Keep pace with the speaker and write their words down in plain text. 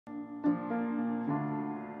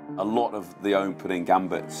A lot of the opening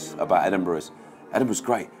gambits about Edinburgh is Edinburgh's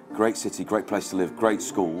great city, great place to live, great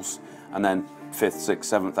schools, and then 5th, 6th,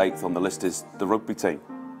 7th, 8th on the list is the rugby team.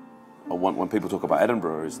 When people talk about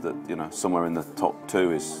Edinburgh, is that, you know, somewhere in the top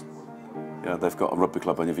 2 is, you know, they've got a rugby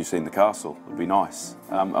club, and have you seen the castle? It'd be nice,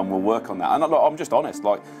 and we'll work on that. And look, I'm just honest,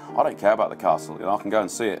 like, I don't care about the castle, you know, I can go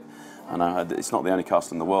and see it, and it's not the only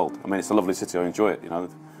castle in the world. I mean, it's a lovely city, I enjoy it, you know.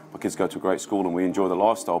 My kids go to a great school and we enjoy the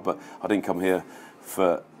lifestyle, but I didn't come here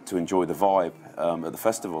to enjoy the vibe at the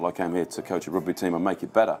festival. I came here to coach a rugby team and make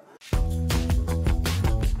it better.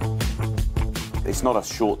 It's not a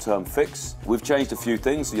short-term fix. We've changed a few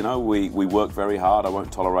things, you know, we work very hard. I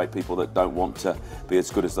won't tolerate people that don't want to be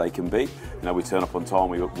as good as they can be. You know, we turn up on time,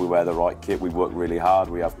 we wear the right kit, we work really hard,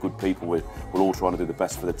 we have good people, we're all trying to do the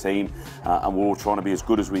best for the team, and we're all trying to be as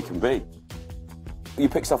good as we can be. You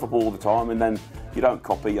pick stuff up all the time and then you don't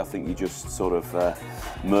copy, I think you just sort of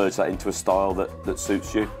merge that into a style that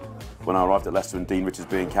suits you. When I arrived at Leicester and Dean Richards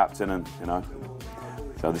being captain, and you know,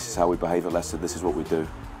 so this is how we behave at Leicester, this is what we do.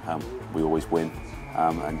 We always win,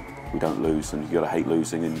 and we don't lose, and you've got to hate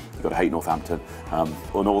losing, and you've got to hate Northampton,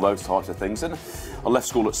 and all those types of things. And I left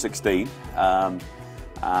school at 16, you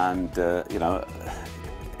know,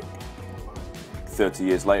 30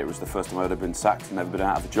 years later, it was the first time I'd have been sacked and never been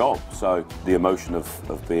out of a job. So the emotion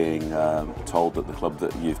of being told that the club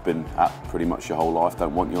that you've been at pretty much your whole life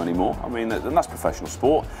don't want you anymore, I mean, and that's professional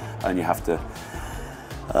sport, and you have to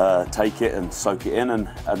take it and soak it in and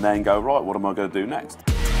then go, right, what am I going to do next?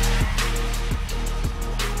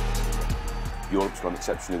 Europe's gone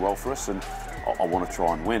exceptionally well for us, and I want to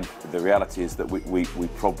try and win. The reality is that we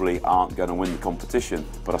probably aren't going to win the competition,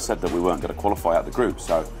 but I said that we weren't going to qualify out the group,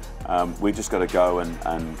 so we just got to go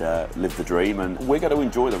and live the dream, and we're going to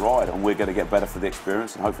enjoy the ride, and we're going to get better for the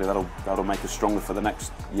experience, and hopefully that'll make us stronger for the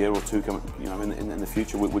next year or two coming, you know, in the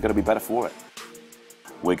future. We're going to be better for it.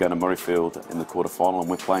 We're going to Murrayfield in the quarter-final, and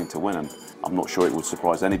we're playing to win, and I'm not sure it would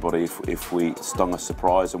surprise anybody if we stung a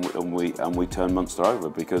surprise and we turn Munster over,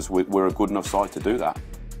 because we're a good enough side to do that.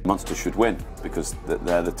 Munster should win because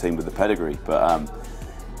they're the team with the pedigree, but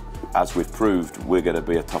as we've proved, we're going to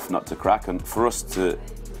be a tough nut to crack, and for us to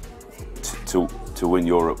win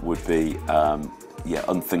Europe would be yeah,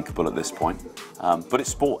 unthinkable at this point. But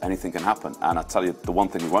it's sport, anything can happen, and I tell you, the one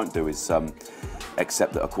thing we won't do is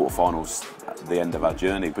accept that a quarter-final's the end of our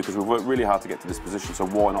journey, because we've worked really hard to get to this position, so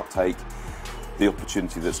why not take the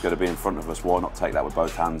opportunity that's going to be in front of us? Why not take that with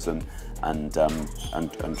both hands and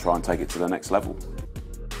try and take it to the next level?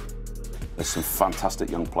 There's some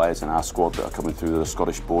fantastic young players in our squad that are coming through, the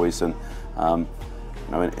Scottish boys, and you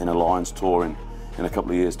know, in a Lions tour in a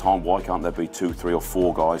couple of years' time, why can't there be 2, 3 or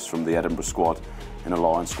 4 guys from the Edinburgh squad in a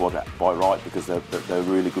Lions squad by right, because they're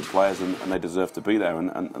really good players and they deserve to be there,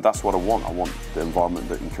 and that's what I want. I want the environment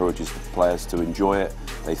that encourages the players to enjoy it.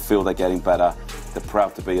 They feel they're getting better, they're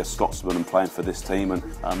proud to be a Scotsman and playing for this team, and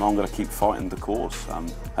I'm going to keep fighting the cause.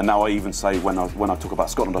 And now I even say, when I talk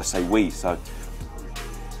about Scotland, I say we, so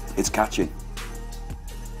it's catching.